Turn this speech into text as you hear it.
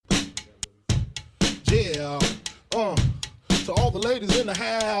Yeah. To all the ladies in the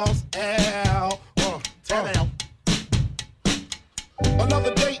house.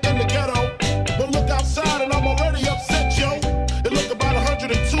 Another day in the ghetto. But look outside and I'm already upset, yo. It look about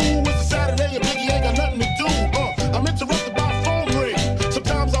 102. It's a Saturday and Biggie ain't got nothing to do. I'm interrupted by a phone ring.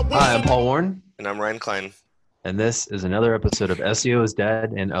 Sometimes I wake Hi, I'm Paul Warren. And I'm Ryan Klein. And this is another episode of SEO is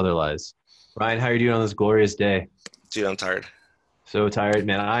Dead and Other Lies. Ryan, how are you doing on this glorious day? Dude, I'm tired. So tired,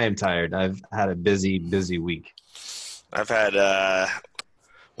 man. I am tired. I've had a busy week. I've had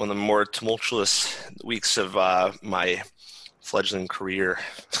one of the more tumultuous weeks of my fledgling career.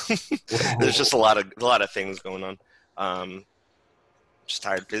 There's just a lot of things going on. Just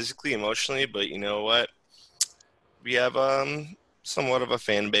tired physically, emotionally, but you know what? We have somewhat of a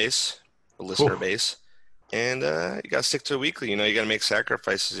fan base, a listener base, and you got to stick to it weekly. You know, you got to make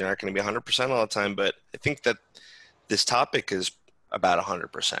sacrifices. You're not going to be 100% all the time, but I think that this topic is about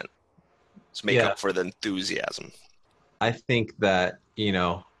 100%. Let's make up for the enthusiasm. I think that,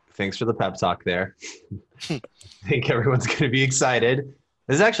 thanks for the pep talk there. I think everyone's going to be excited.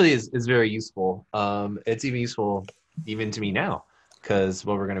 This actually is very useful. It's even useful even to me now, because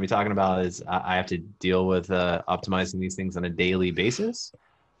what we're going to be talking about is I have to deal with optimizing these things on a daily basis.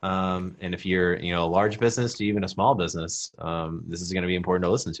 And if you're, a large business to even a small business, this is going to be important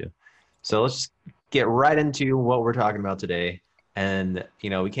to listen to. So let's just get right into what we're talking about today. And,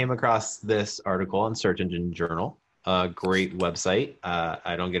 we came across this article on Search Engine Journal, a great website.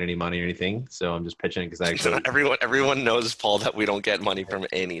 I don't get any money or anything, so I'm just pitching it because everyone knows, Paul, that we don't get money from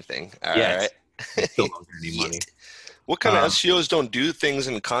anything. All right. I still don't get any money. What kind of SEOs don't do things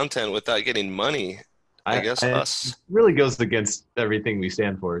in content without getting money? I guess us. It really goes against everything we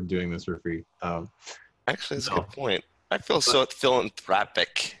stand for doing this for free. Actually, that's a good point. I feel so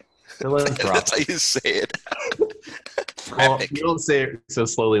philanthropic. That's how you say it. Well, you don't say it so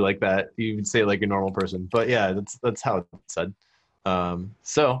slowly like that. You would say it like a normal person. But yeah, that's how it's said.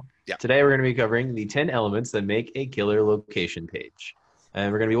 Today we're going to be covering the 10 elements that make a killer location page. And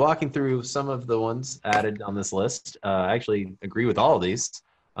we're going to be walking through some of the ones added on this list. I actually agree with all of these.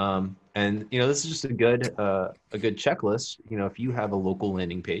 And this is just a good checklist. If you have a local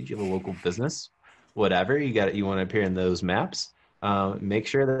landing page, you have a local business, whatever, you want to appear in those maps. Make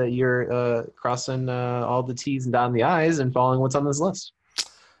sure that you're crossing all the T's and dotting the I's and following what's on this list.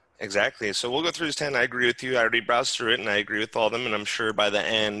 Exactly. So we'll go through this 10. I agree with you. I already browsed through it, and I agree with all of them. And I'm sure by the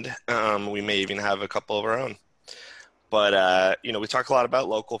end, we may even have a couple of our own. But, we talk a lot about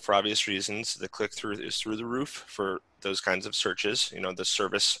local for obvious reasons. The click-through is through the roof for those kinds of searches. The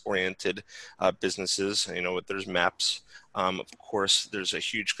service-oriented businesses, there's maps. Of course, there's a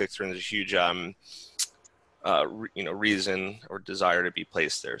huge click-through and there's a huge reason or desire to be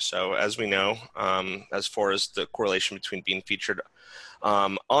placed there. So as we know, as far as the correlation between being featured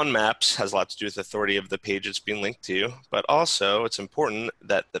on maps has a lot to do with the authority of the page it's being linked to, but also it's important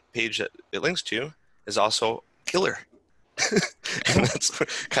that the page that it links to is also killer. And that's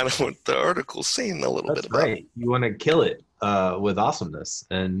kind of what the article's saying a little bit about. That's right. You want to kill it with awesomeness.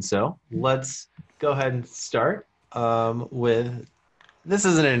 And so let's go ahead and start with... This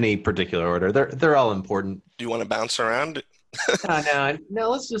isn't in any particular order. They're all important. Do you want to bounce around? No.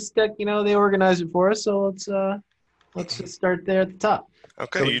 Let's just stick. They organized it for us, so let's just start there at the top.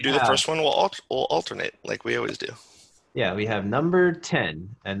 Okay, so you do the first one. We'll alternate like we always do. Yeah, we have number 10,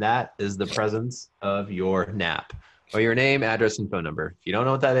 and that is the presence of your NAP, or your name, address, and phone number. If you don't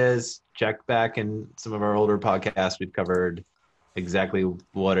know what that is, check back in some of our older podcasts. We've covered exactly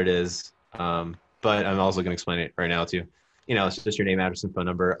what it is, but I'm also going to explain it right now too. It's just your name, address, and phone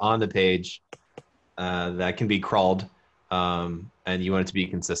number on the page that can be crawled, and you want it to be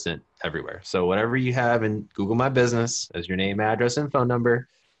consistent everywhere. So whatever you have in Google My Business as your name, address, and phone number,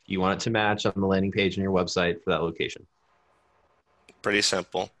 you want it to match on the landing page on your website for that location. Pretty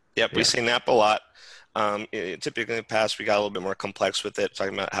simple. Yep, we say NAP a lot. Typically in the past, we got a little bit more complex with it,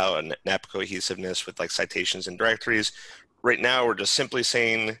 talking about how a NAP cohesiveness with like citations and directories. Right now, we're just simply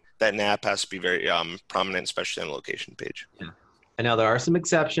saying that NAP has to be very prominent, especially on a location page. Yeah. And now there are some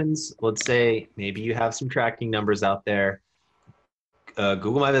exceptions. Let's say maybe you have some tracking numbers out there.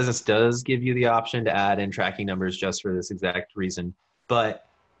 Google My Business does give you the option to add in tracking numbers just for this exact reason. But,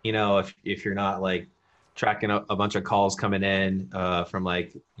 if you're not like tracking a bunch of calls coming in from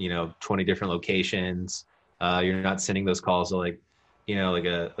 20 different locations, you're not sending those calls to like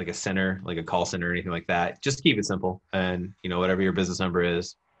a center, like a call center or anything like that. Just keep it simple. And, whatever your business number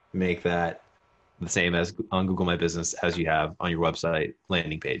is, make that the same as on Google My Business as you have on your website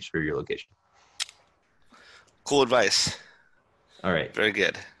landing page for your location. Cool advice. All right. Very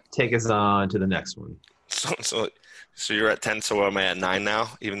good. Take us on to the next one. So So you're at 10, so am I at 9 now,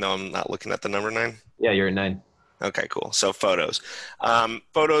 even though I'm not looking at the number 9? Yeah, you're at 9. Okay, cool. So photos.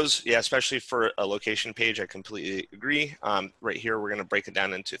 Photos, yeah, especially for a location page, I completely agree. Right here, we're going to break it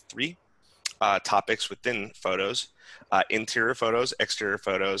down into 3 topics within photos. Interior photos, exterior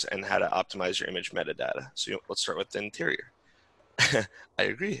photos, and how to optimize your image metadata. So let's start with the interior. I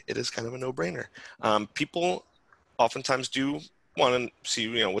agree. It is kind of a no-brainer. People oftentimes do want to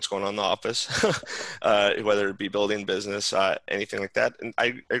see, what's going on in the office, whether it be building, business, anything like that. And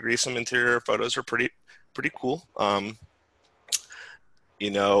I agree. Some interior photos are pretty cool.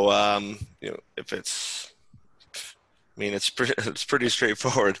 If it's, it's pretty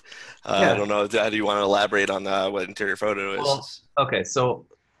straightforward. Yeah. I don't know. How do you want to elaborate on what interior photo is? Well, okay, so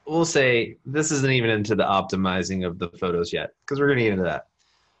we'll say this isn't even into the optimizing of the photos yet, because we're going to get into that.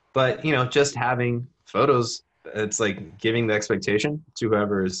 But, just having photos, it's like giving the expectation to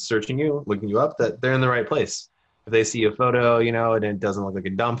whoever is searching you, looking you up, that they're in the right place. If they see a photo, and it doesn't look like a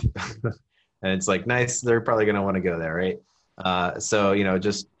dump, and it's like nice, they're probably going to want to go there, right? So,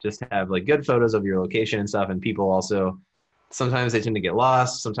 just have like good photos of your location and stuff. And people also, sometimes they tend to get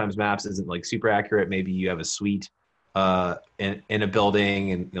lost. Sometimes maps isn't like super accurate. Maybe you have a suite in a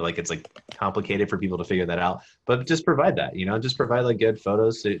building, and it's like complicated for people to figure that out. But just provide that, just provide like good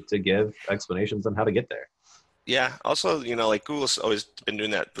photos to give explanations on how to get there. Yeah. Also, like Google's always been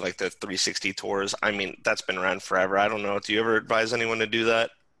doing that, like the 360 tours. I mean, that's been around forever. I don't know. Do you ever advise anyone to do that?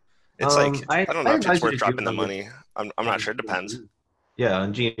 It's I don't know if it's worth dropping the money. I'm not sure. It depends. Yeah,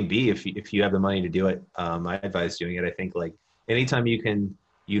 on GMB, if you have the money to do it, I advise doing it. I think like anytime you can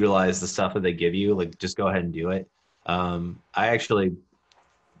utilize the stuff that they give you, like just go ahead and do it. I actually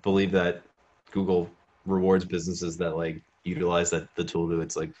believe that Google rewards businesses that like utilize the tool to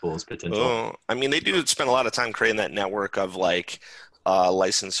its like fullest potential. Oh, I mean, they do spend a lot of time creating that network of like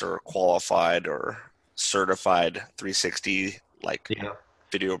licensed or qualified or certified 360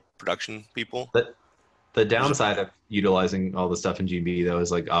 video production people. The downside of utilizing all the stuff in GMB though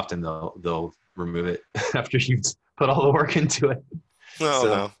is like often they'll remove it after you've put all the work into it.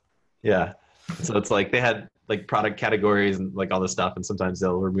 No. Yeah. So it's like they had like product categories and like all this stuff, and sometimes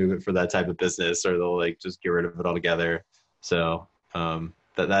they'll remove it for that type of business, or they'll like just get rid of it altogether. So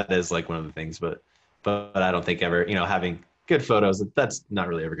that is like one of the things, but I don't think ever, having good photos, that's not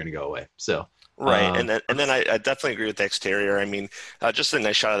really ever going to go away. So. Right. And then I definitely agree with the exterior. I mean, just a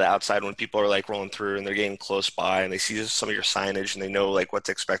nice shot of the outside when people are like rolling through and they're getting close by and they see some of your signage and they know like what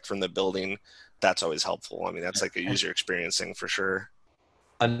to expect from the building. That's always helpful. I mean, that's like a user experience thing for sure.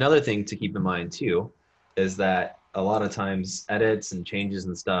 Another thing to keep in mind too, is that a lot of times edits and changes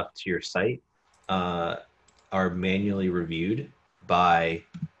and stuff to your site are manually reviewed by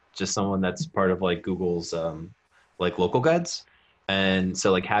just someone that's part of like Google's like local guides. And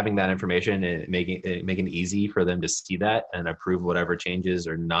so like having that information and making it easy for them to see that and approve whatever changes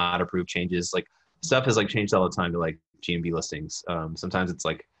or not approve changes, like stuff is like changed all the time to like GMB listings. Sometimes it's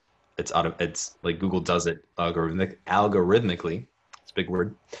like, it's like Google does it algorithmically. It's a big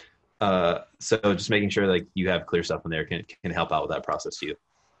word. So just making sure like you have clear stuff in there can help out with that process too.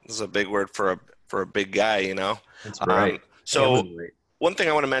 This is a big word for a big guy, That's right. One thing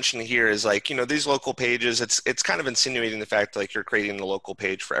I want to mention here is like, these local pages, it's kind of insinuating the fact that like you're creating the local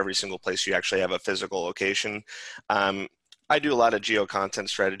page for every single place you actually have a physical location. I do a lot of geo content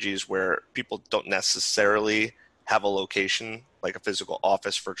strategies where people don't necessarily have a location, like a physical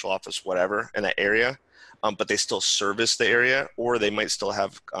office, virtual office, whatever in that area, but they still service the area, or they might still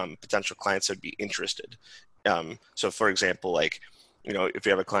have potential clients that would be interested. So for example, like, if you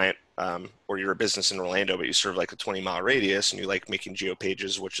have a client or you're a business in Orlando, but you serve like a 20-mile radius and you like making geo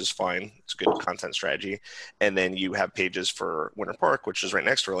pages, which is fine. It's a good content strategy. And then you have pages for Winter Park, which is right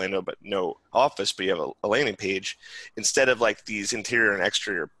next to Orlando, but no office, but you have a landing page. Instead of like these interior and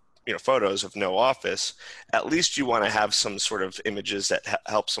exterior photos of no office, at least you want to have some sort of images that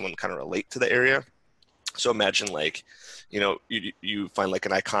help someone kind of relate to the area. So imagine like, you find like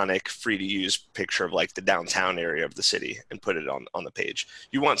an iconic free to use picture of like the downtown area of the city and put it on the page.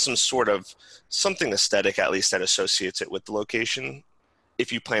 You want some sort of something aesthetic, at least, that associates it with the location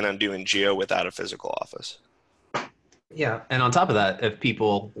if you plan on doing geo without a physical office. Yeah. And on top of that, if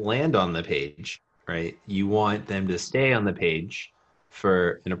people land on the page, right, you want them to stay on the page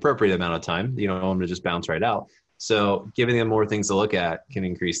for an appropriate amount of time. You don't want them to just bounce right out. So giving them more things to look at can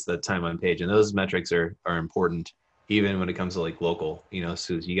increase the time on page. And those metrics are important, even when it comes to like local,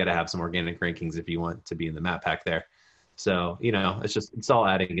 so you got to have some organic rankings if you want to be in the map pack there. So, it's all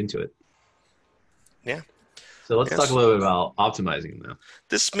adding into it. Yeah. So let's talk a little bit about optimizing now.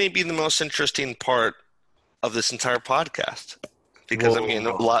 This may be the most interesting part of this entire podcast. because I'm Whoa. getting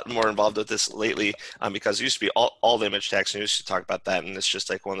a lot more involved with this lately. Because it used to be all the image text, and we used to talk about that, and it's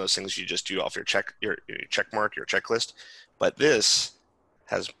just like one of those things you just do off your check mark, your checklist. But this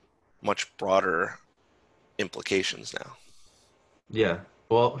has much broader implications now. Yeah.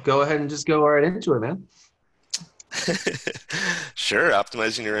 Well, go ahead and just go right into it, man. Sure,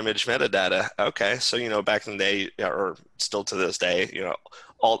 optimizing your image metadata. Okay, so back in the day, or still to this day,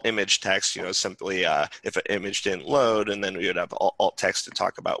 alt image text, simply if an image didn't load, and then we would have alt text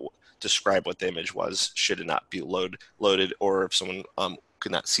to describe what the image was, should it not be loaded, or if someone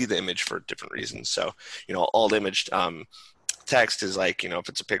could not see the image for different reasons. So, alt image text is like, if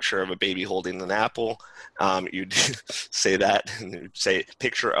it's a picture of a baby holding an apple, you'd say that, and you'd say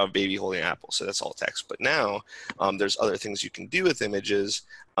picture of baby holding an apple. So that's all text. But now there's other things you can do with images,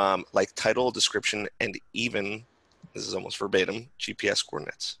 like title, description, and even, this is almost verbatim, GPS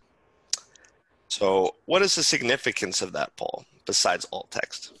coordinates. So what is the significance of that, Paul, besides alt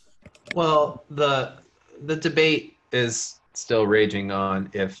text? Well, the debate is still raging on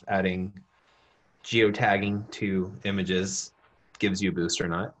if adding geotagging to images gives you a boost or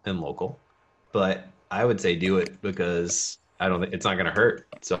not in local, but I would say do it because I don't think it's not going to hurt.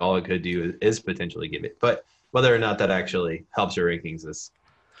 So all it could do is potentially give it, but whether or not that actually helps your rankings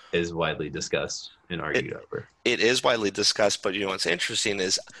is widely discussed and argued over. It is widely discussed, but what's interesting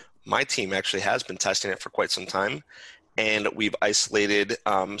is my team actually has been testing it for quite some time, and we've isolated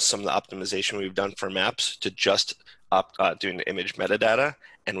some of the optimization we've done for maps to just doing the image metadata,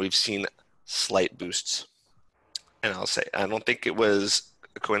 and we've seen slight boosts. And I'll say, I don't think it was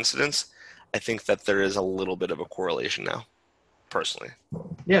a coincidence. I think that there is a little bit of a correlation now, personally.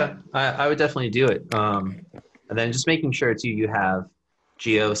 Yeah, I would definitely do it. And then just making sure too you have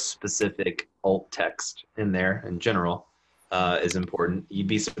geo-specific alt text in there in general is important. You'd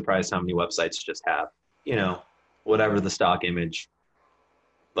be surprised how many websites just have, whatever the stock image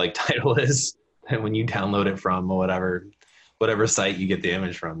like title is, and when you download it from whatever site you get the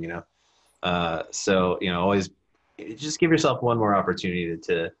image from, so always just give yourself one more opportunity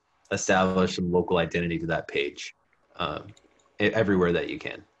to establish some local identity to that page everywhere that you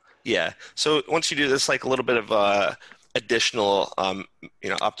can. Yeah. So once you do this, like a little bit of additional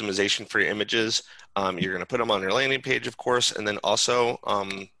optimization for your images, you're going to put them on your landing page, of course, and then also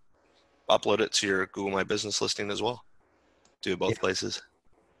upload it to your Google My Business listing as well. Do it both places.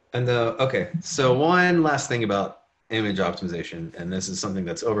 And okay, so one last thing about image optimization, and this is something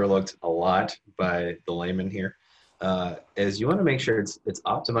that's overlooked a lot by the layman here, is you want to make sure it's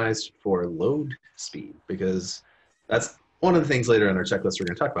optimized for load speed, because that's one of the things later in our checklist we're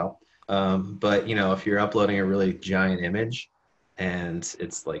going to talk about. But if you're uploading a really giant image and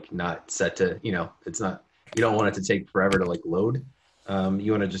it's like not set to, it's not, you don't want it to take forever to like load.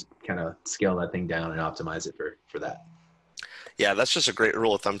 You want to just kind of scale that thing down and optimize it for that. Yeah, that's just a great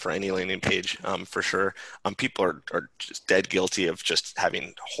rule of thumb for any landing page, for sure. People are just dead guilty of just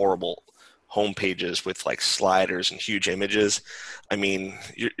having horrible home pages with like sliders and huge images. I mean,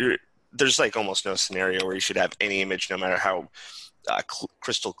 there's like almost no scenario where you should have any image, no matter how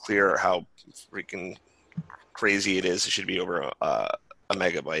crystal clear or how freaking crazy it is. It should be over a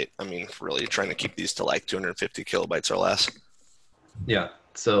megabyte. I mean, really trying to keep these to like 250 kilobytes or less. Yeah,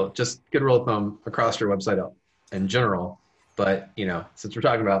 so just good rule of thumb across your website in general. But, since we're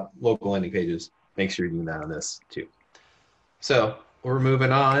talking about local landing pages, make sure you're doing that on this too. So we're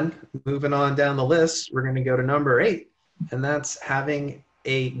moving on down the list. We're going to go to number 8, and that's having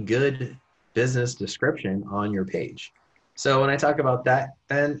a good business description on your page. So when I talk about that,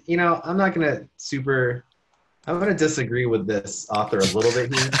 and, I'm going to disagree with this author a little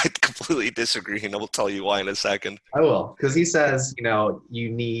bit here. I completely disagree, and I will tell you why in a second. I will, because he says, you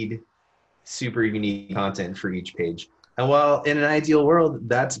need super unique content for each page. And while in an ideal world,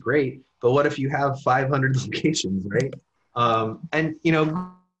 that's great. But what if you have 500 locations, right?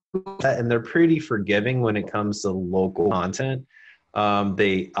 And they're pretty forgiving when it comes to local content.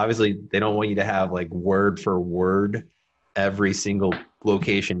 They don't want you to have like word for word every single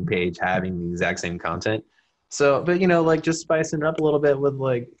location page having the exact same content. So, but like just spicing it up a little bit with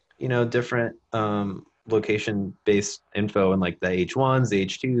like different location based info and like the H1s, the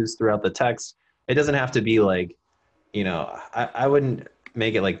H2s throughout the text. It doesn't have to be like, I wouldn't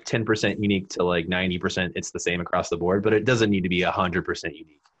make it like 10% unique to like 90% it's the same across the board, but it doesn't need to be 100%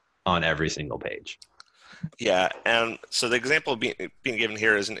 unique on every single page. Yeah, and so the example being given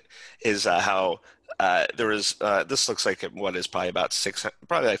here is how there was this looks like what is probably about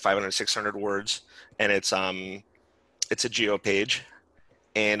 500, 600 words, and it's a geo page,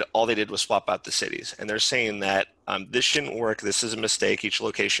 and all they did was swap out the cities. And they're saying that this shouldn't work. This is a mistake. Each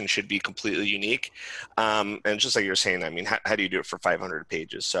location should be completely unique. And just like you're saying, I mean, how do you do it for 500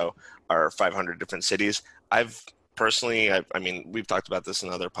 pages? So, or 500 different cities? I've personally, I mean, we've talked about this in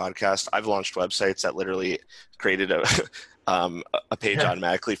other podcasts. I've launched websites that literally created a page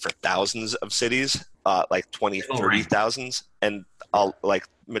automatically for thousands of cities, like 20, 30,000, and I'll like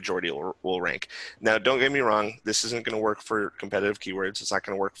majority will rank. Now, don't get me wrong. This isn't going to work for competitive keywords. It's not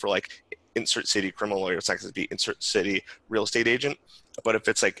going to work for like insert city criminal lawyer. It's not going to be insert city real estate agent. But if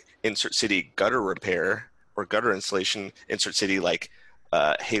it's like insert city gutter repair or gutter installation, insert city like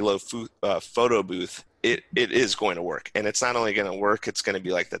Halo photo booth, it is going to work. And it's not only going to work, it's going to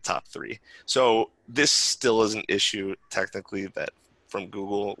be like the top 3. So this still is an issue technically that from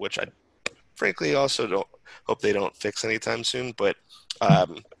Google, which I frankly also don't hope they don't fix anytime soon. But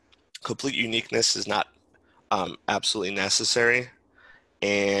complete uniqueness is not absolutely necessary,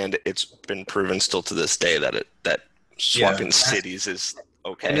 and it's been proven still to this day that swapping cities is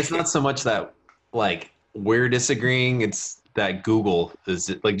okay. And it's not so much that like we're disagreeing; it's that Google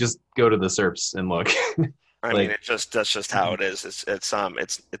is like just go to the SERPs and look. I mean, that's just how it is. It's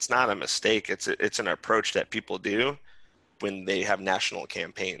not a mistake. It's an approach that people do when they have national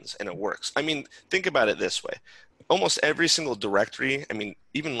campaigns, and it works. I mean, think about it this way. Almost every single directory, I mean,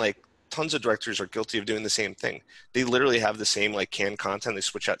 even like tons of directories are guilty of doing the same thing. They literally have the same like canned content. They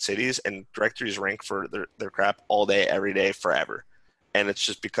switch out cities, and directories rank for their crap all day, every day, forever. And it's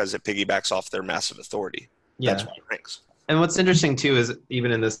just because it piggybacks off their massive authority. Yeah. That's why it ranks. And what's interesting too is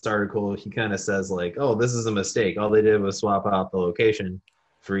even in this article, he kind of says like, oh, this is a mistake. All they did was swap out the location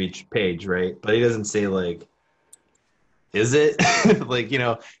for each page, right? But he doesn't say like, is it? Like, you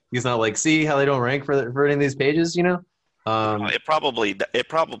know, he's not like, see how they don't rank for any of these pages, you know? It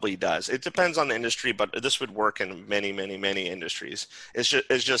probably does. It depends on the industry, but this would work in many, many, many industries. It's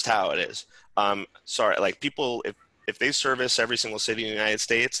just how it is. Sorry, like people, if they service every single city in the United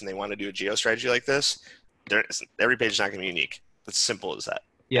States and they want to do a geo strategy like this, every page is not going to be unique. It's simple as that.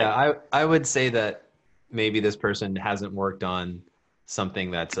 Yeah, I would say that maybe this person hasn't worked on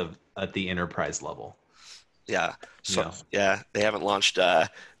something that's at the enterprise level. Yeah. So yeah, they haven't launched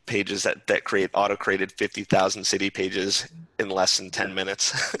pages that auto-created 50,000 city pages in less than 10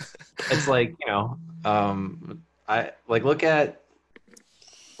 minutes. It's like, you know, I like look at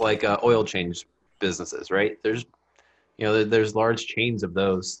like oil change businesses, right? There's large chains of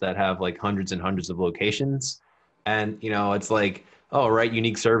those that have like hundreds and hundreds of locations, and you know, it's like, oh, right,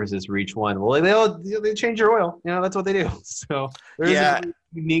 unique services for each one. Well, they change your oil. You know, that's what they do. So there's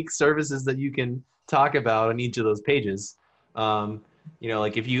unique services that you can talk about on each of those pages. You know,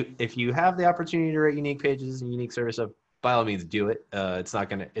 like if you have the opportunity to write unique pages and unique service stuff, by all means do it. It's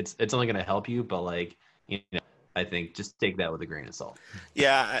only gonna help you, but like, you know, I think just take that with a grain of salt.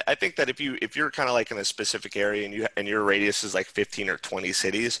 Yeah, I think that if you're kind of like in a specific area and your radius is like 15 or 20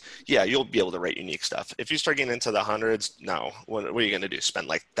 cities, yeah, you'll be able to write unique stuff. If you start getting into the hundreds, no. What are you going to do? Spend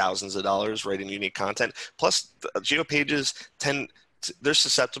like thousands of dollars writing unique content? Plus, geo pages they're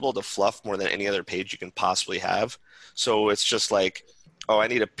susceptible to fluff more than any other page you can possibly have. So it's just like, oh, I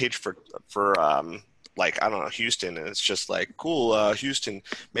need a page for like, I don't know, Houston, and it's just like, cool, Houston,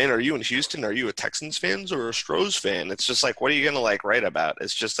 man, are you in Houston? Are you a Texans fan or a Stros fan? It's just like, what are you going to like write about?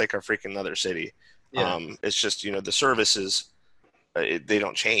 It's just like a freaking other city. Yeah. It's just, you know, the services, they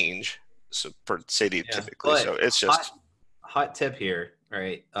don't change per city typically. So it's just. Hot tip here,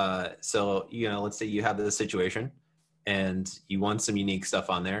 right? So, you know, let's say you have this situation and you want some unique stuff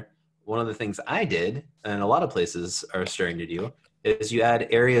on there. One of the things I did, and a lot of places are starting to do, is you add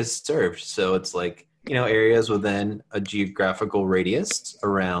areas served. So it's like, you know, areas within a geographical radius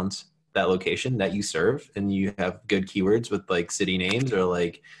around that location that you serve, and you have good keywords with like city names, or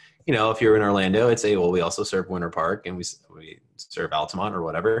like, you know, if you're in Orlando, I'd say, well, we also serve Winter Park and we serve Altamont or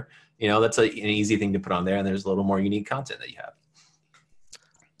whatever. You know, that's an easy thing to put on there, and there's a little more unique content that you have.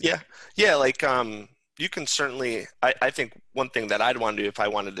 Yeah, like you can certainly, I think one thing that I'd want to do if I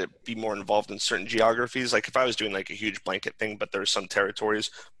wanted to be more involved in certain geographies, like if I was doing like a huge blanket thing, but there's some territories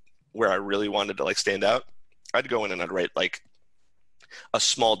where I really wanted to like stand out, I'd go in and I'd write like a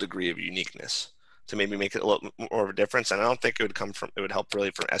small degree of uniqueness to maybe make it a little more of a difference. And I don't think it would help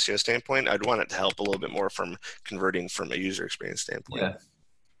really from an SEO standpoint. I'd want it to help a little bit more from converting from a user experience standpoint. Yeah.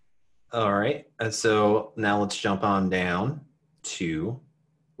 All right. So now let's jump on down to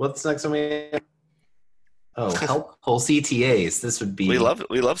what's next on me? Oh, helpful CTAs. This would be we love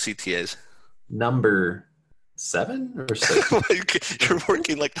CTAs. Number 7 or 6. Like, you're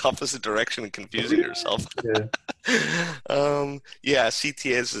working like the opposite direction and confusing yourself. Yeah. Yeah,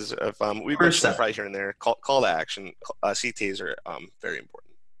 CTAs is we mentioned right here and there. Call to action. CTAs are very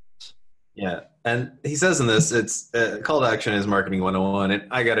important. Yeah, and he says in this, it's call to action is marketing 101, and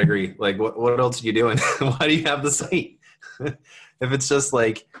I gotta agree. Like, what else are you doing? Why do you have the site? If it's just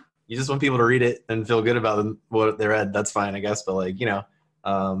like you just want people to read it and feel good about them, what they read, that's fine, I guess. But like,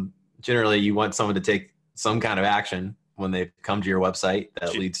 generally you want someone to take some kind of action when they come to your website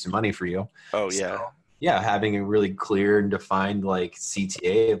that leads to money for you. Oh yeah. So, yeah, having a really clear and defined like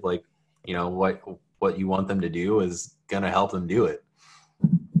CTA of like, what you want them to do is gonna help them do it.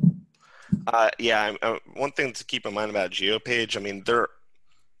 Yeah, one thing to keep in mind about GeoPage, I mean, they're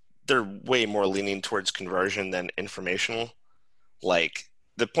way more leaning towards conversion than informational. Like,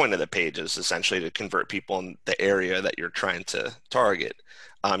 the point of the page is essentially to convert people in the area that you're trying to target.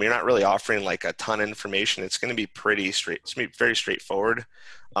 You're not really offering like a ton of information. It's going to be pretty straight. It's going to be very straightforward.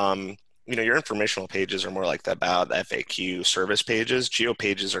 Your informational pages are more like the about, the FAQ, service pages.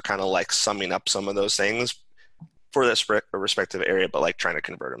 GeoPages are kind of like summing up some of those things for this respective area, but like trying to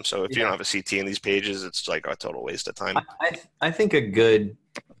convert them. So if you don't have a CT in these pages, it's like a total waste of time. I think a good,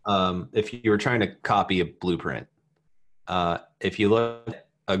 if you were trying to copy a blueprint, if you look at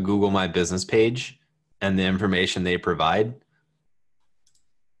a Google My Business page and the information they provide,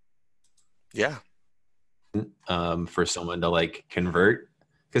 yeah, for someone to like convert,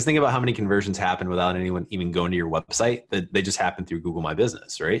 because think about how many conversions happen without anyone even going to your website. That they just happen through Google My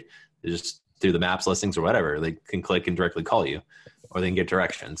Business, right? They just through the maps listings or whatever, they can click and directly call you, or they can get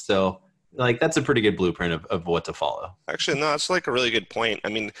directions. So like, that's a pretty good blueprint of what to follow. Actually, no, that's like a really good point. I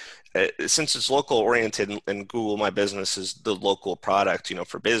mean, since it's local oriented and Google My Business is the local product,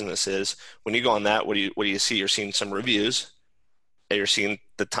 for businesses, when you go on that, what do you see? You're seeing some reviews. You're seeing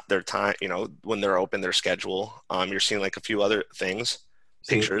their time, when they're open, their schedule. You're seeing like a few other things,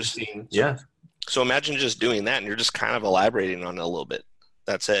 pictures. Yeah. So imagine just doing that and you're just kind of elaborating on it a little bit.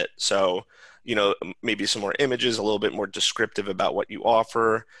 That's it. So, maybe some more images, a little bit more descriptive about what you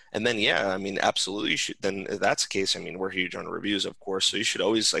offer. And then, yeah, I mean, absolutely. You should, then if that's the case, I mean, we're huge on reviews, of course. So you should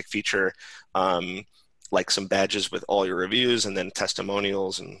always like feature like some badges with all your reviews and then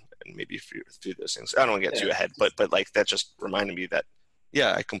testimonials and maybe a few of those things. I don't want to get too ahead, but like that just reminded me that,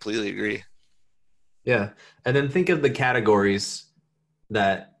 yeah, I completely agree. Yeah. And then think of the categories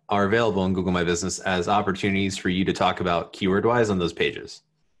that are available in Google My Business as opportunities for you to talk about keyword wise on those pages.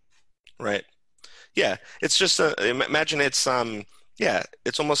 Right. Yeah. It's just, imagine it's,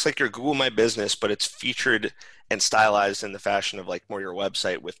 it's almost like your Google My Business, but it's featured and stylized in the fashion of like more your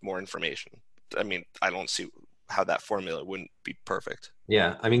website with more information. I mean, I don't see how that formula wouldn't be perfect.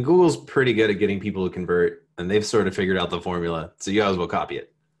 Yeah. I mean, Google's pretty good at getting people to convert, and they've sort of figured out the formula. So you guys will copy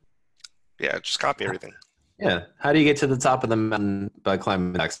it. Yeah. Just copy everything. Yeah. How do you get to the top of the mountain by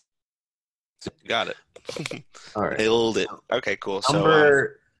climbing next? Got it. All right. Nailed it. Okay, cool.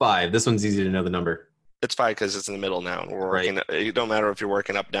 Number 5. This one's easy to know the number. It's 5 because it's in the middle now. And we're working. Right. It don't matter if you're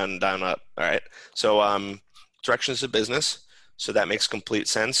working up, down, down, up. All right. So directions of business. So that makes complete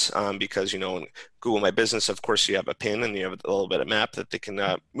sense because, in Google My Business, of course, you have a pin and you have a little bit of map that they can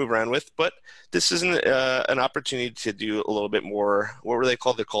move around with. But this is an opportunity to do a little bit more. What were they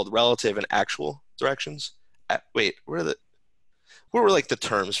called? They're called relative and actual directions. Wait, what were like the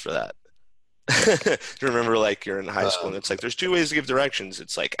terms for that? You remember like you're in high school and it's like there's 2 ways to give directions.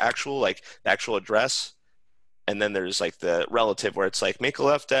 It's like the actual address, and then there's like the relative where it's like make a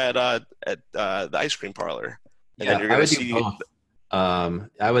left at the ice cream parlor. And then you're gonna see both.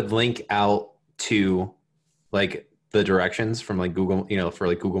 I would link out to like the directions from like Google, for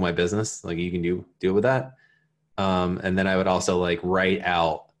like Google My Business, like you can deal with that. And then I would also like write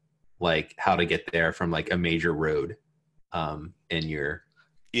out like how to get there from like a major road in your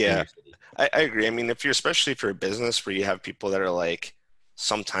city. I agree. I mean, especially if you're a business where you have people that are like,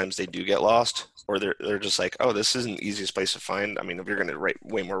 sometimes they do get lost, or they're just like, oh, this isn't the easiest place to find. I mean, if you're going to write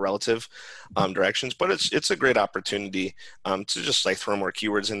way more relative directions, but it's a great opportunity to just like throw more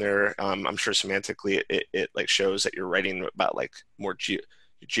keywords in there. I'm sure semantically it like shows that you're writing about like more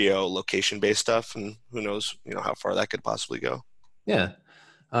geo-location based stuff, and who knows, how far that could possibly go. Yeah.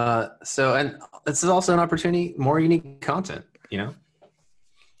 So, and this is also an opportunity, more unique content, Yeah.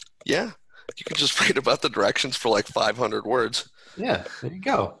 You can just write about the directions for like 500 words. Yeah, there you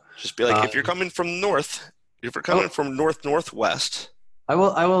go. Just be like, if you're coming from north, from northwest. I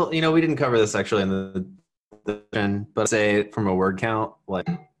will, we didn't cover this actually in the but say from a word count, like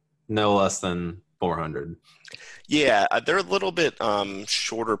no less than 400. Yeah, they're a little bit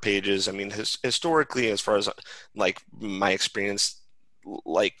shorter pages. I mean, historically, as far as like my experience,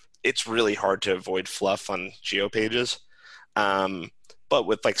 like it's really hard to avoid fluff on geo pages. But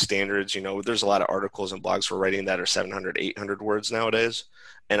with like standards, there's a lot of articles and blogs we're writing that are 700, 800 words nowadays.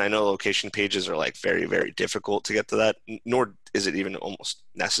 And I know location pages are like very, very difficult to get to that, nor is it even almost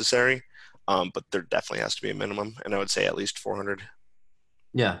necessary. But there definitely has to be a minimum, and I would say at least 400.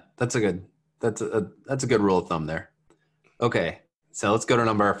 Yeah, that's a good rule of thumb there. Okay, so let's go to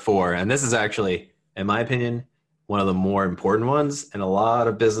number 4, and this is actually, in my opinion, one of the more important ones. And a lot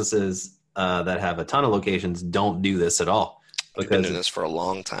of businesses that have a ton of locations don't do this at all I've been doing this for a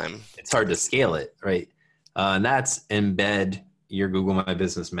long time. It's hard to scale it, right? And that's embed your Google My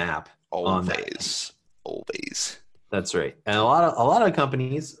Business map. Always. That's right. And a lot of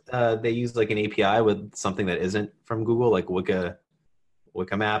companies they use like an API with something that isn't from Google, like Wika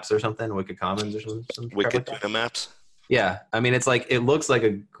Maps or something, Wika Commons or something. Wikituna Maps. Yeah, I mean, it's like, it looks like a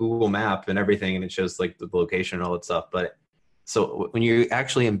Google map and everything, and it shows like the location and all that stuff. But so when you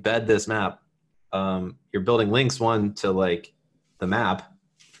actually embed this map, you're building links, one, to like the map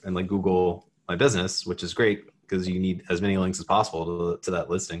and like Google My Business, which is great because you need as many links as possible to that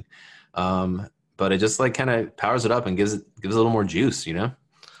listing. But it just like kind of powers it up and gives it a little more juice,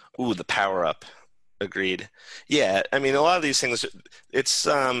 Ooh, the power up. Agreed. Yeah, I mean, a lot of these things, it's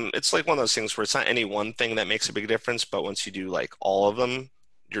like one of those things where it's not any one thing that makes a big difference, but once you do like all of them,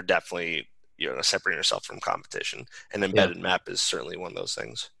 you're definitely separating yourself from competition. And embedded map is certainly one of those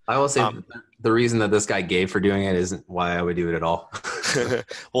things. I will say the reason that this guy gave for doing it isn't why I would do it at all.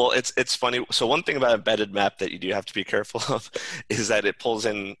 Well, it's funny. So one thing about embedded map that you do have to be careful of is that it pulls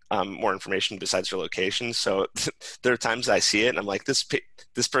in more information besides your location. So there are times I see it and I'm like, this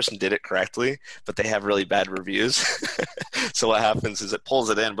person did it correctly, but they have really bad reviews. So what happens is it pulls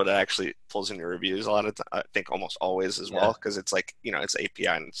it in, but it actually pulls in your reviews a lot of I think almost always as well, because it's like, it's API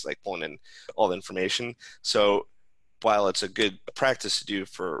and it's like pulling in all the information. So while it's a good practice to do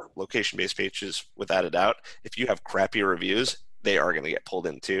for location-based pages, without a doubt, if you have crappy reviews, they are going to get pulled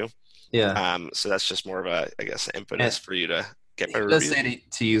in too. Yeah. So that's just more of a, I guess, impetus for you to get better reviews. It does say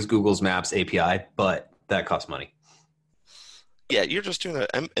to use Google's Maps API, but that costs money. Yeah, you're just doing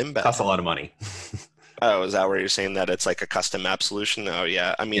an embed. Costs a lot of money. Oh, is that where you're saying that it's like a custom map solution? Oh,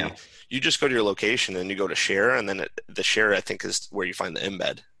 yeah. I mean, you just go to your location and you go to share, and then the share, I think, is where you find the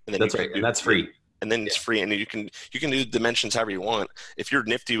embed. And then that's right. And that's free. And then it's free, and you can do dimensions however you want. If you're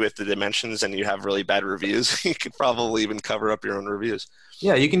nifty with the dimensions and you have really bad reviews, you could probably even cover up your own reviews.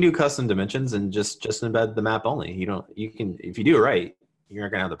 Yeah, you can do custom dimensions and just embed the map only. If you do it right, you're not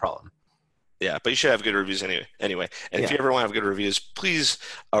gonna have the problem. Yeah, but you should have good reviews anyway. And if you ever want to have good reviews, please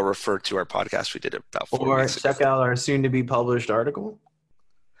refer to our podcast. We did it about 4 weeks ago. Or check out our soon-to-be published article.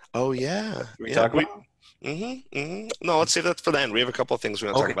 Oh, yeah. Can we talk about? No, let's save that for the end. We have a couple of things we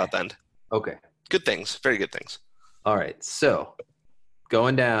want to talk about then. Okay. Good things. Very good things. All right. So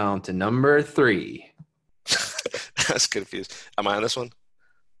going down to number 3. I was confused. Am I on this one?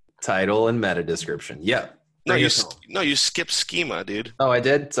 Title and meta description. Yep. No, you skipped schema, dude. Oh, I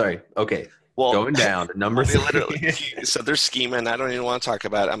did? Sorry. Okay. Well, going down to number 3. So there's schema, and I don't even want to talk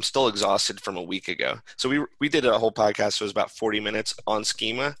about it. I'm still exhausted from a week ago. So we did a whole podcast. So it was about 40 minutes on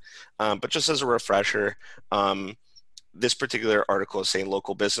schema. But just as a refresher, this particular article is saying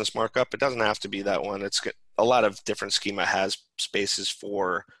local business markup. It doesn't have to be that one. It's a lot of different schema has spaces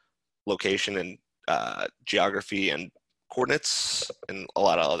for location and geography and coordinates and a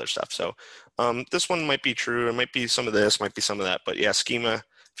lot of other stuff. So this one might be true. It might be some of this, might be some of that. But yeah, schema,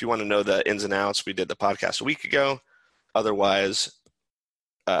 if you want to know the ins and outs, we did the podcast a week ago. Otherwise,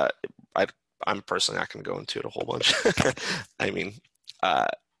 I'm personally not going to go into it a whole bunch. I mean,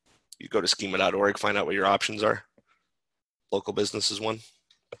 you go to schema.org, find out what your options are. Local business is one.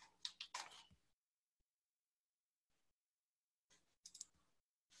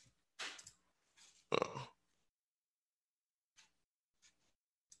 Oh.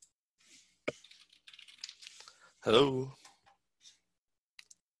 Hello?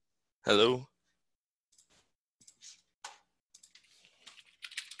 Hello?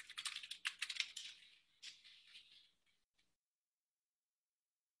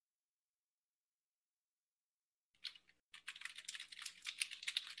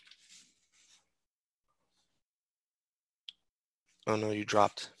 Oh no, you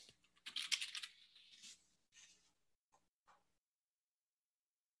dropped.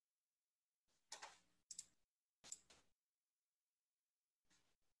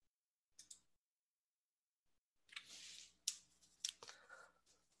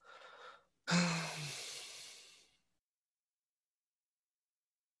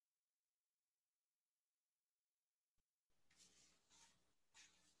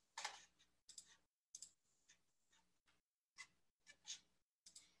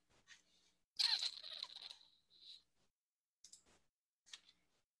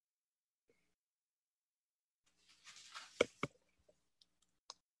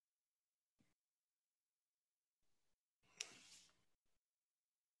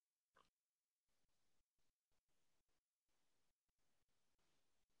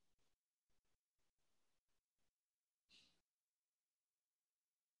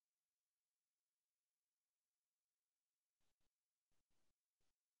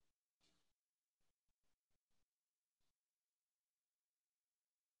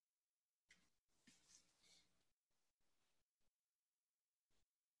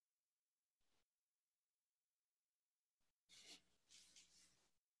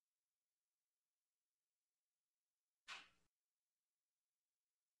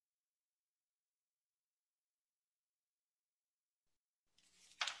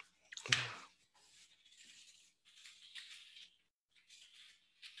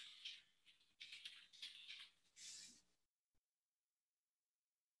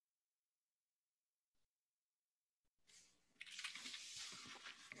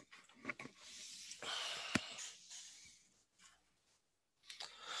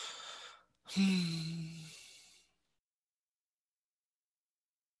 Oh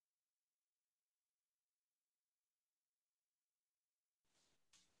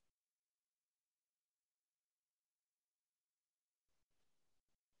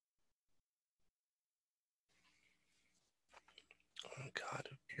God,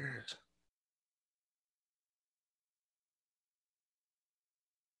 who cares?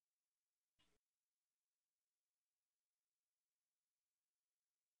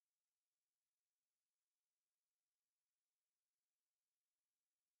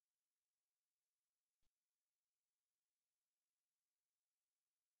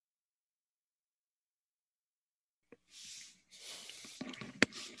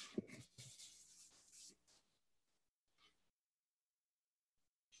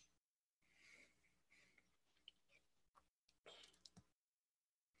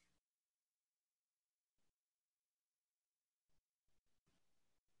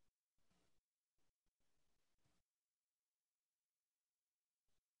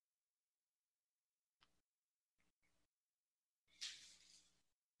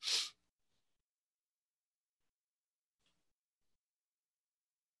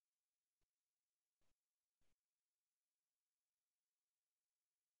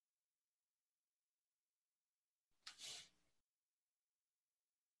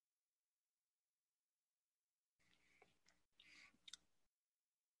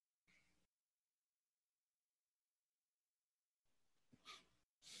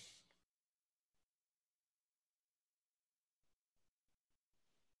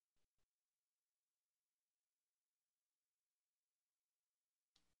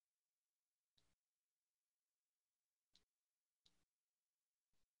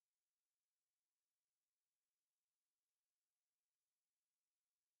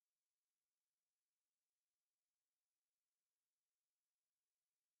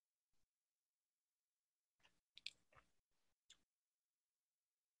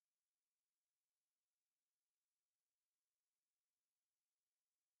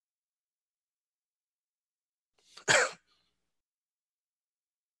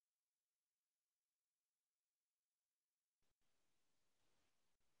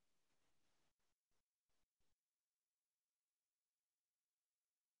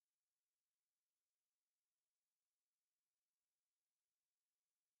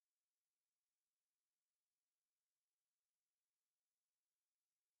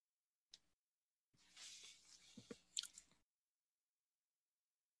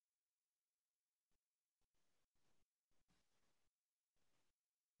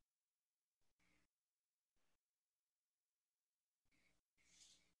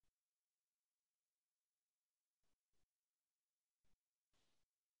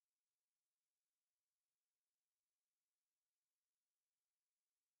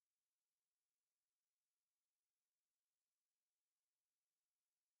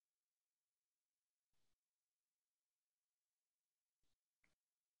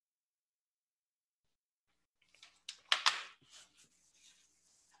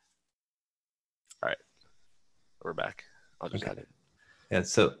 All right, we're back. I'll just Okay. edit. Yeah.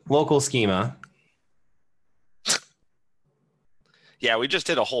 So local schema. Yeah, we just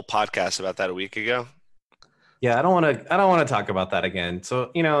did a whole podcast about that a week ago. Yeah, I don't want to talk about that again.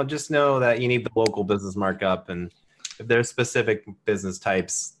 So, just know that you need the local business markup, and if there's specific business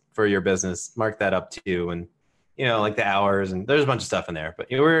types for your business, mark that up too. And, like the hours, and there's a bunch of stuff in there, but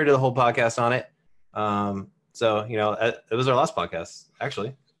we already did the whole podcast on it. So, it was our last podcast,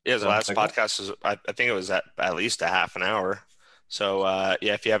 actually. Yeah, the So, last podcast was, I think it was at least a half an hour. So,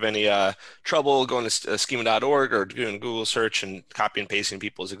 yeah, if you have any trouble going to schema.org or doing a Google search and copy and pasting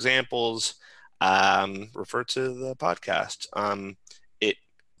people's examples, refer to the podcast. It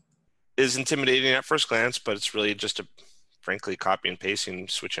is intimidating at first glance, but it's really just frankly, copy and pasting,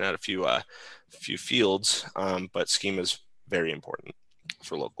 switching out a few fields. But schema is very important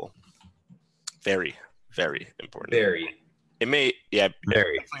for local. Very, very important. Very. It may, yeah,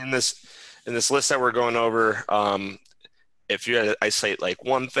 Very. in this list that we're going over, if you had to isolate like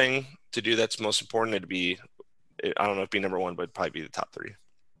one thing to do that's most important, it'd be, I don't know if it'd be number one, but it'd probably be the top three.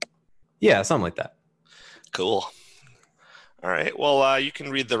 Yeah, something like that. Cool. All right. Well, you can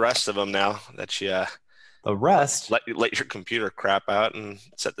read the rest of them now that you The rest. let your computer crap out and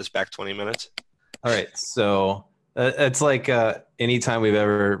set this back 20 minutes. All right. So it's like anytime we've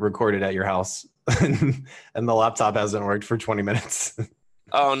ever recorded at your house and the laptop hasn't worked for 20 minutes.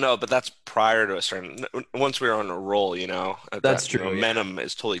 Oh no, but that's prior to a certain. Once we were on a roll, That's true, yeah. Momentum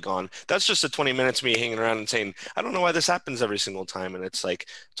is totally gone. That's just a 20 minutes of me hanging around and saying, I don't know why this happens every single time, and it's like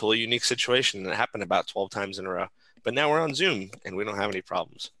a totally unique situation, and it happened about 12 times in a row. But now we're on Zoom, and we don't have any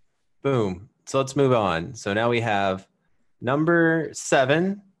problems. Boom. So let's move on. So now we have number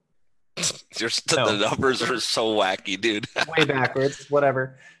 7. The numbers are so wacky, dude. Way backwards.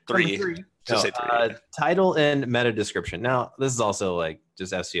 Whatever. 3. Number 3. Just say 3. Title and meta description. Now, this is also like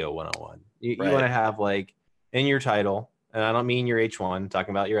just SEO 101. You Right. want to have like in your title, and I don't mean your H1, I'm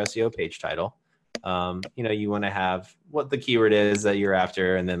talking about your SEO page title. You want to have what the keyword is that you're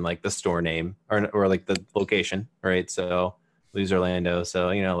after, and then like the store name or like the location, right? So Lose Orlando. So,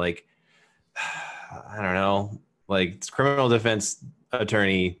 like, I don't know, like it's criminal defense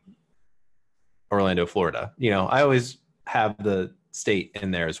attorney, Orlando, Florida. I always have the state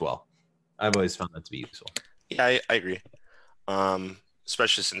in there as well. I've always found that to be useful. Yeah, I agree.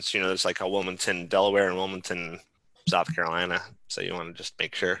 Especially since, there's like a Wilmington, Delaware and Wilmington, South Carolina. So you want to just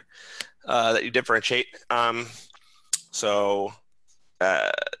make sure that you differentiate. For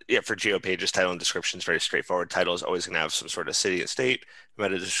GeoPages, title and description is very straightforward. Title is always going to have some sort of city and state.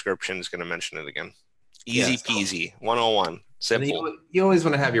 Meta description is going to mention it again. Easy peasy, 101, simple. You always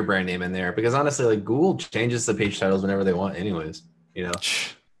want to have your brand name in there because honestly, like Google changes the page titles whenever they want anyways,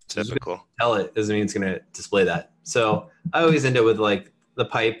 Typical. Tell it doesn't mean it's going to display that. So I always end it with like the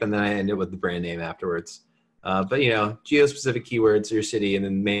pipe and then I end it with the brand name afterwards. But geo-specific keywords, your city, and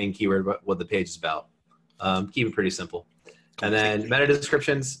then main keyword, what the page is about. Keep it pretty simple. And then meta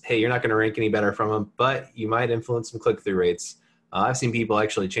descriptions, hey, you're not going to rank any better from them, but you might influence some click-through rates. I've seen people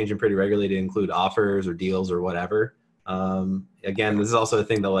actually change them pretty regularly to include offers or deals or whatever. Again, this is also a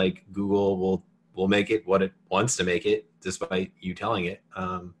thing that like Google will make it what it wants to make it, despite you telling it.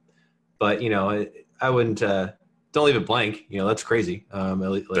 But I wouldn't. Don't leave it blank. That's crazy.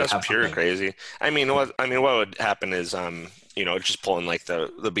 That's pure crazy. I mean, what would happen is, just pulling like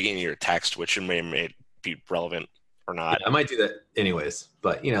the beginning of your text, which may or may be relevant or not. Yeah, I might do that anyways,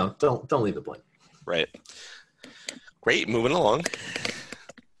 but don't leave it blank. Right. Great. Moving along.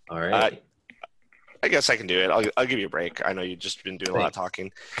 All right. I guess I can do it. I'll give you a break. I know you've just been doing a lot of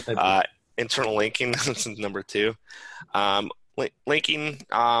talking. Internal linking. This is number 2. Linking.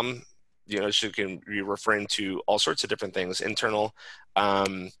 You can be referring to all sorts of different things. Internal.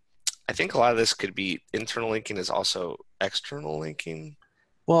 I think a lot of this could be internal linking is also external linking.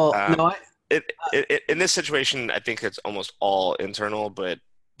 Well, no, in this situation, I think it's almost all internal, but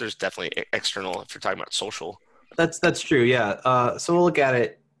there's definitely external if you're talking about social. That's true. Yeah. So we'll look at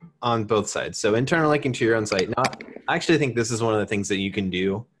it on both sides. So internal linking to your own site. Now, I actually think this is one of the things that you can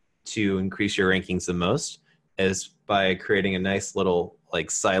do to increase your rankings the most is by creating a nice little like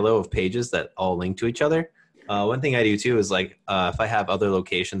silo of pages that all link to each other. One thing I do too is like if I have other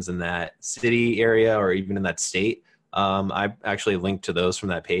locations in that city area or even in that state, I actually link to those from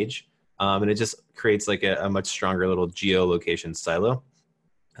that page. And it just creates like a much stronger little geolocation silo.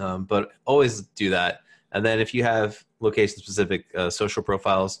 But always do that. And then if you have location-specific social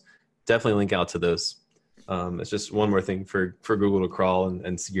profiles, definitely link out to those. It's just one more thing for Google to crawl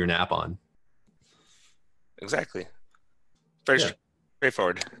and see your nap on. Exactly. Very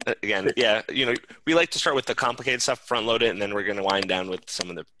straightforward. Again, we like to start with the complicated stuff, front load it, and then we're going to wind down with some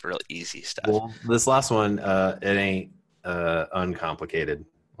of the real easy stuff. Well, this last one, it ain't uncomplicated.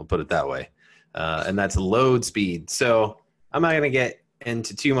 I'll put it that way. And that's load speed. So I'm not going to get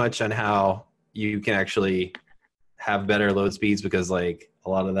into too much on how you can actually have better load speeds because like a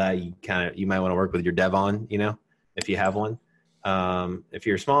lot of that you might want to work with your dev on, if you have one. If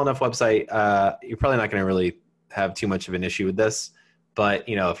you're a small enough website, you're probably not going to really have too much of an issue with this. But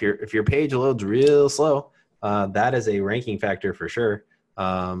if your page loads real slow, that is a ranking factor for sure.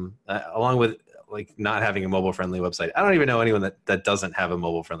 Along with like not having a mobile friendly website. I don't even know anyone that doesn't have a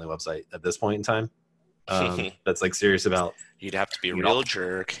mobile friendly website at this point in time. That's like serious about. You'd have to be a real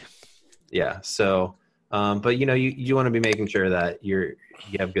jerk. Yeah. So, but you want to be making sure that you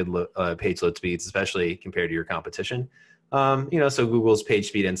have good page load speeds, especially compared to your competition. So Google's Page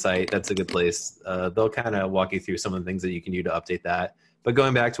Speed Insight, that's a good place. They'll kind of walk you through some of the things that you can do to update that. But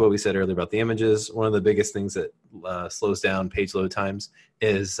going back to what we said earlier about the images, one of the biggest things that slows down page load times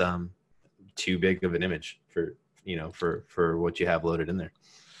is too big of an image for what you have loaded in there.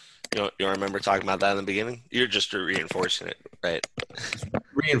 You remember talking about that in the beginning? You're just reinforcing it, right?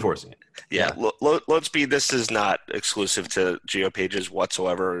 Reinforcing it. Yeah. Load speed, this is not exclusive to GeoPages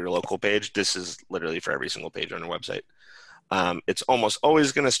whatsoever or your local page. This is literally for every single page on your website. It's almost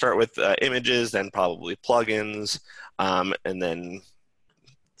always going to start with images, then probably plugins, and then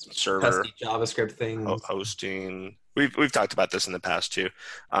server. Pesky JavaScript things. Hosting. We've talked about this in the past too.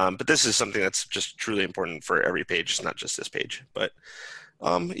 But this is something that's just truly important for every page. It's not just this page. But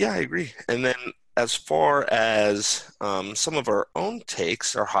I agree. And then as far as some of our own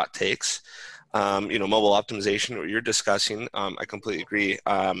takes, our hot takes, mobile optimization, what you're discussing, I completely agree.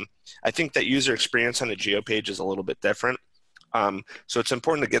 I think that user experience on a geo page is a little bit different. So it's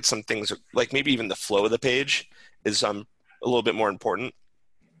important to get some things like maybe even the flow of the page is a little bit more important.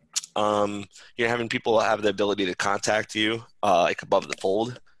 Having people have the ability to contact you like above the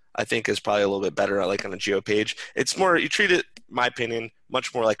fold, I think is probably a little bit better like on a geo page. It's more, you treat it, in my opinion,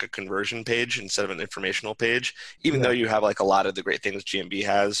 much more like a conversion page instead of an informational page. Even though you have like a lot of the great things GMB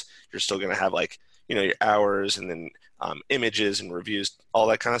has, you're still going to have like, your hours and then images and reviews, all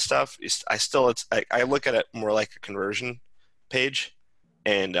that kind of stuff. I look at it more like a conversion page.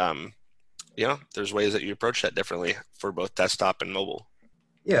 And, there's ways that you approach that differently for both desktop and mobile.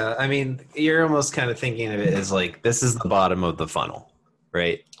 Yeah, I mean, you're almost kind of thinking of it as like, this is the bottom of the funnel,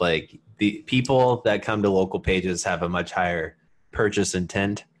 right? Like the people that come to local pages have a much higher purchase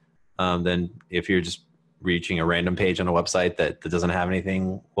intent than if you're just reaching a random page on a website that doesn't have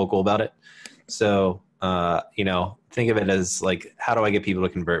anything local about it. So, think of it as like, how do I get people to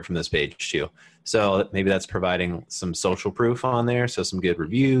convert from this page to? So maybe that's providing some social proof on there. So some good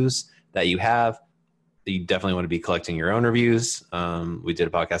reviews that you have. You definitely want to be collecting your own reviews. We did a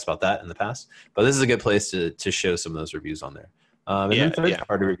podcast about that in the past, but this is a good place to show some of those reviews on there. And then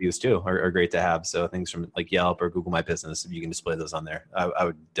third-party reviews too are great to have. So things from like Yelp or Google My Business, if you can display those on there, I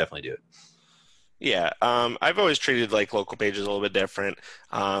would definitely do it. Yeah, I've always treated like local pages a little bit different.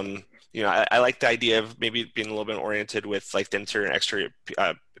 I like the idea of maybe being a little bit oriented with like the interior and exterior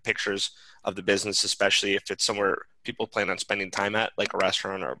pictures of the business, especially if it's somewhere people plan on spending time at, like a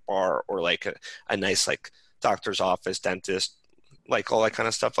restaurant or a bar or like a nice like doctor's office, dentist, like all that kind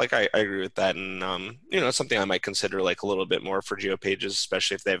of stuff. Like I agree with that. And, it's something I might consider like a little bit more for geo pages,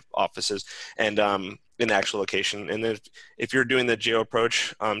 especially if they have offices and in the actual location. And if you're doing the geo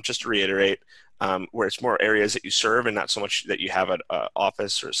approach, just to reiterate, where it's more areas that you serve and not so much that you have an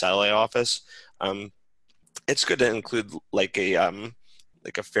office or a satellite office, it's good to include like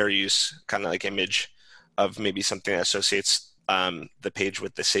a fair use kind of like image of maybe something that associates the page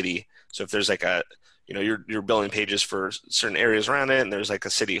with the city. So if there's like you're building pages for certain areas around it, and there's like a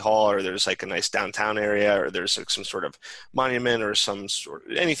city hall, or there's like a nice downtown area, or there's like some sort of monument or some sort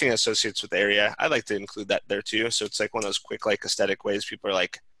of anything that associates with the area, I like to include that there too. So it's like one of those quick like aesthetic ways people are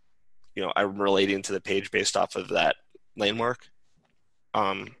like, I'm relating to the page based off of that landmark.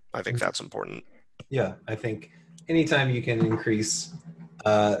 I think that's important. Yeah, I think anytime you can increase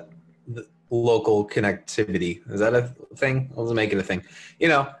the local connectivity, is that a thing? Let's make it a thing.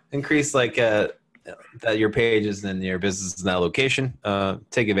 Increase like that your pages and your business in that location.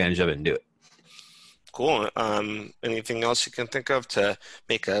 Take advantage of it and do it. Cool. Anything else you can think of to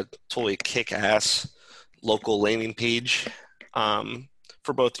make a totally kick-ass local landing page?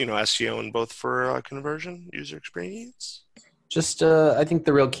 For both, SEO and both for conversion, user experience? Just, I think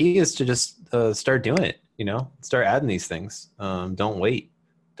the real key is to just start doing it, start adding these things. Don't wait.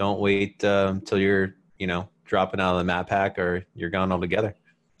 Don't wait till you're, dropping out of the map pack or you're gone altogether.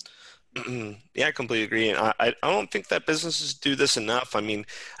 Yeah, I completely agree. And I don't think that businesses do this enough. I mean,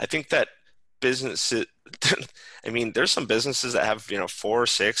 I think that businesses, there's some businesses that have, 4,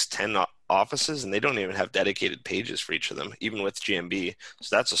 6, 10 offices, and they don't even have dedicated pages for each of them, even with GMB.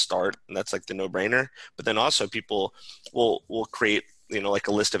 So that's a start, and that's like the no-brainer. But then also people will create, like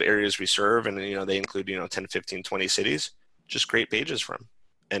a list of areas we serve, and they include 10, 15, 20 cities. Just create pages for them,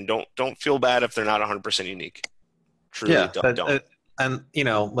 and don't feel bad if they're not 100% unique. Truly, don't. And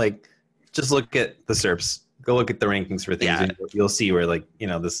like just look at the SERPs. Go look at the rankings for things, and you'll see where like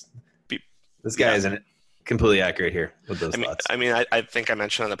this guy isn't completely accurate here with those thoughts. I think I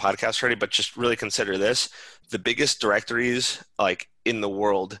mentioned on the podcast already, but just really consider this. The biggest directories like in the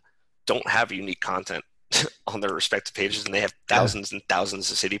world don't have unique content on their respective pages, and they have thousands and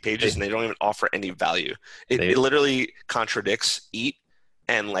thousands of city pages, and they don't even offer any value. It literally contradicts EAT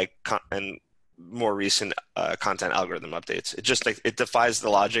and and more recent content algorithm updates. It just it defies the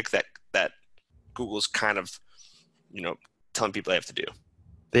logic that Google's kind of telling people they have to do.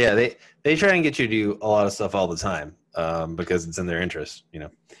 Yeah, they try and get you to do a lot of stuff all the time because it's in their interest,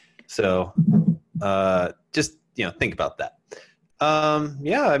 So just think about that.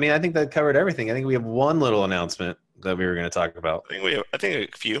 I think that covered everything. I think we have one little announcement that we were going to talk about. I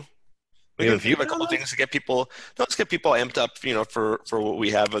think a few. We have a couple things to get people. Let's get people amped up, for what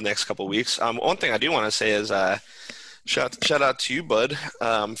we have in the next couple of weeks. One thing I do want to say is shout out to you, Bud,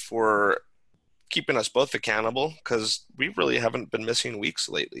 for keeping us both accountable, because we really haven't been missing weeks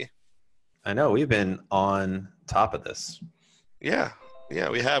lately. I know, we've been on top of this. Yeah,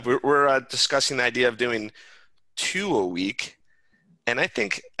 we have. We're discussing the idea of doing 2 a week, and I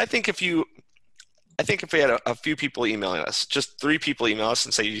think if we had a few people emailing us, just 3 people email us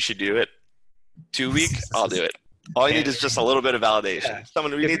and say you should do it, 2-week, I'll do it. All you need is just a little bit of validation. Yeah.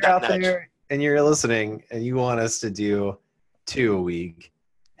 Someone, we If need you're that out nudge. there and you're listening and you want us to do 2 a week,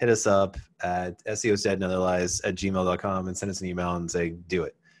 hit us up at seosdeadandotherlies@gmail.com and send us an email and say, do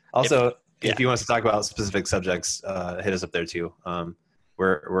it. Also, if you want us to talk about specific subjects, hit us up there too.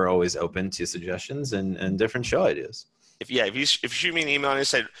 We're always open to suggestions and different show ideas. If you shoot me an email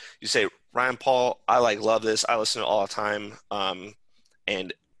and you say Ryan Paul, I love this. I listen to it all the time.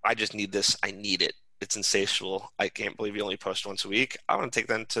 And I just need this. I need it. It's insatiable. I can't believe you only post once a week. I want to take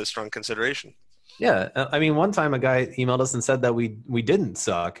that into strong consideration. Yeah. I mean, one time a guy emailed us and said that we didn't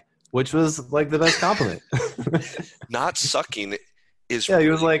suck, which was like the best compliment. Not sucking is yeah, he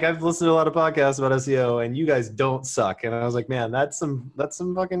was like, I've listened to a lot of podcasts about SEO and you guys don't suck. And I was like, man, that's some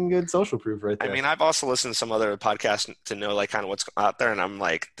fucking good social proof right there. I mean, I've also listened to some other podcasts to know like kind of what's out there. And I'm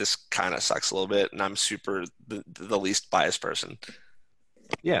like, this kind of sucks a little bit. And I'm super the least biased person.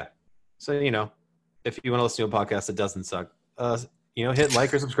 Yeah. So, if you want to listen to a podcast that doesn't suck, hit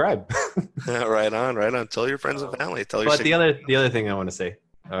like or subscribe. Right on. Tell your friends and family. But the other thing I want to say,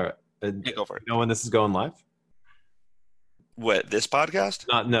 all right. Go for it. You know when this is going live? What, this podcast?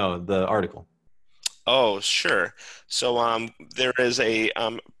 No, the article. Oh, sure. So there is a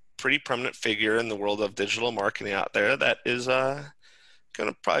pretty prominent figure in the world of digital marketing out there that is going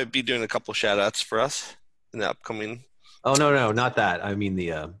to probably be doing a couple shout outs for us in the upcoming. Oh, no, not that. I mean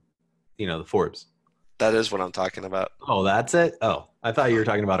the Forbes. That is what I'm talking about. Oh, that's it? Oh, I thought you were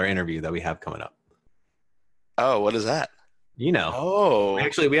talking about our interview that we have coming up. Oh, what is that? Oh,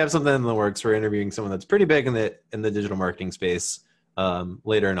 actually, we have something in the works. We're interviewing someone that's pretty big in the digital marketing space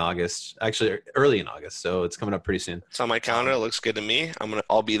later in August, actually early in August. So it's coming up pretty soon. It's on my calendar. It looks good to me.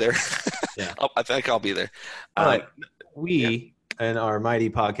 I'll be there. Yeah, I think I'll be there. We and our mighty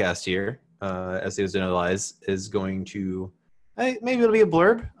podcast here, SEOs Don't Know Lies, is going to. Maybe it'll be a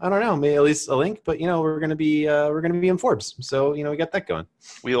blurb. I don't know. Maybe at least a link. But we're gonna be in Forbes. So we got that going.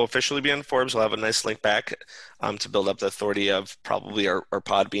 We will officially be in Forbes. We'll have a nice link back to build up the authority of probably our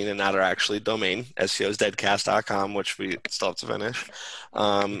pod being and not our actually domain, SEOsdeadcast.com, which we still have to finish.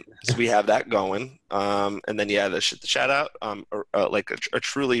 So we have that going. And then the shout out like a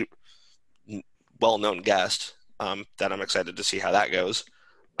truly well-known guest that I'm excited to see how that goes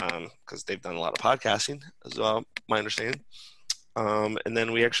because they've done a lot of podcasting as well, my understanding. And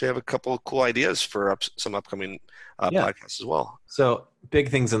then we actually have a couple of cool ideas for some upcoming podcasts as well. So big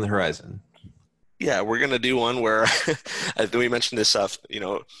things on the horizon. Yeah, we're going to do one where I think we mentioned this stuff,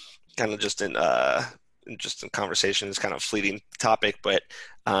 kind of just in conversation, it's kind of fleeting topic, but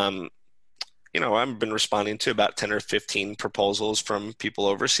I've been responding to about 10 or 15 proposals from people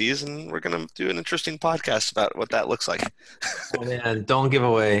overseas, and we're going to do an interesting podcast about what that looks like. Oh man, don't give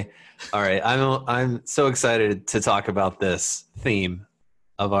away. All right, I'm so excited to talk about this theme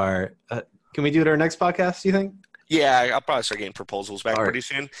of our. Can we do it our next podcast? Do you think? Yeah, I'll probably start getting proposals back pretty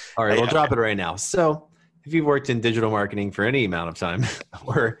soon. All right, we'll drop it right now. So, if you've worked in digital marketing for any amount of time,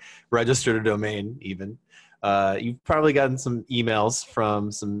 or registered a domain, even, you've probably gotten some emails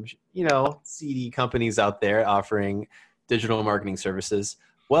from some, seedy companies out there offering digital marketing services.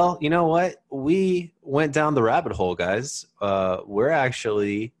 Well, you know what? We went down the rabbit hole, guys. We're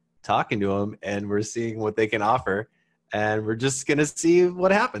actually talking to them and we're seeing what they can offer, and we're just going to see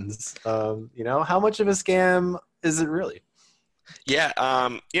what happens. How much of a scam is it really? Yeah.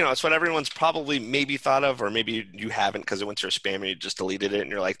 It's what everyone's probably maybe thought of, or maybe you haven't because it went to your spam and you just deleted it and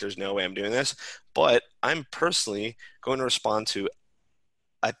you're like, there's no way I'm doing this. But I'm personally going to respond to,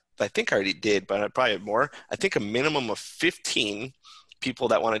 I think I already did, but I probably have more. I think a minimum of 15 people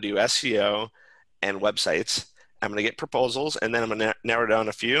that want to do SEO and websites. I'm going to get proposals, and then I'm going to narrow down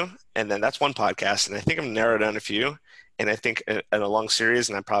a few, and then that's one podcast, and I think I'm going to narrow down a few, and I think in a long series,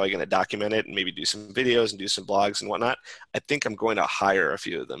 and I'm probably going to document it and maybe do some videos and do some blogs and whatnot. I think I'm going to hire a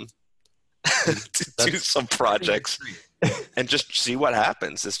few of them to do some projects and just see what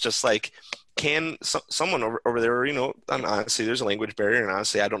happens. It's just like, can someone over there, and honestly, there's a language barrier, and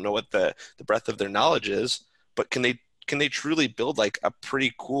honestly, I don't know what the breadth of their knowledge is, but can they truly build like a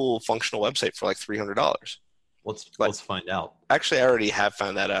pretty cool functional website for like $300? Let's find out. Actually, I already have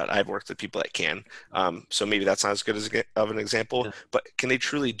found that out. I've worked with people that can. So maybe that's not as good of an example. Yeah. But can they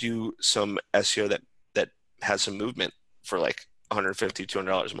truly do some SEO that has some movement for like $150,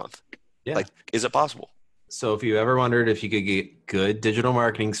 $200 a month? Yeah. Like, is it possible? So if you ever wondered if you could get good digital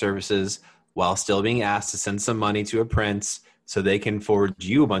marketing services while still being asked to send some money to a prince so they can forward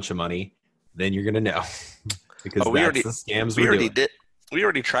you a bunch of money, then you're going to know. Because the scams we already did. We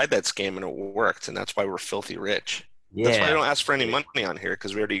already tried that scam and it worked, and that's why we're filthy rich. Yeah. That's why I don't ask for any money on here,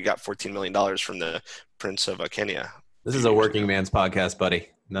 because we already got $14 million from the Prince of Kenya. This is a working man's podcast, buddy.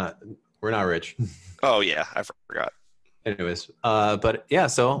 We're not rich. Oh yeah, I forgot. Anyways, but yeah,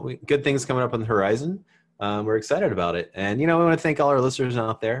 so good things coming up on the horizon. We're excited about it. And, we want to thank all our listeners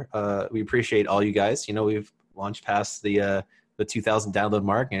out there. We appreciate all you guys. We've launched past the 2,000 download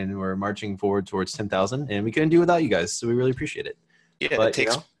mark, and we're marching forward towards 10,000, and we couldn't do without you guys. So we really appreciate it. Yeah, but, it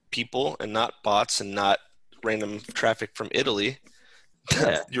takes people and not bots and not random traffic from Italy.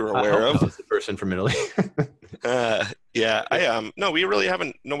 Yeah, you're aware of. The person from Italy. Yeah, I am. No, we really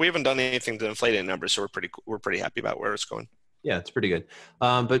haven't. No, we haven't done anything to inflate any numbers, so we're pretty happy about where it's going. Yeah, it's pretty good.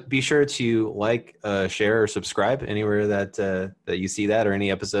 But be sure to like, share, or subscribe anywhere that you see that, or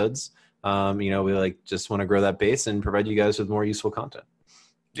any episodes. We just want to grow that base and provide you guys with more useful content.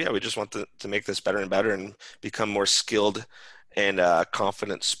 Yeah, we just want to make this better and better and become more skilled and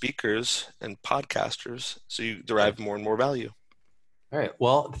confident speakers and podcasters, so you derive more and more value. All right.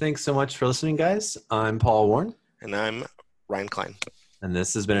 Well, thanks so much for listening, guys. I'm Paul Warren. And I'm Ryan Klein. And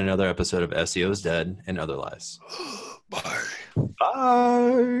this has been another episode of SEO's Dead and Other Lies. Bye.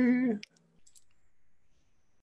 Bye.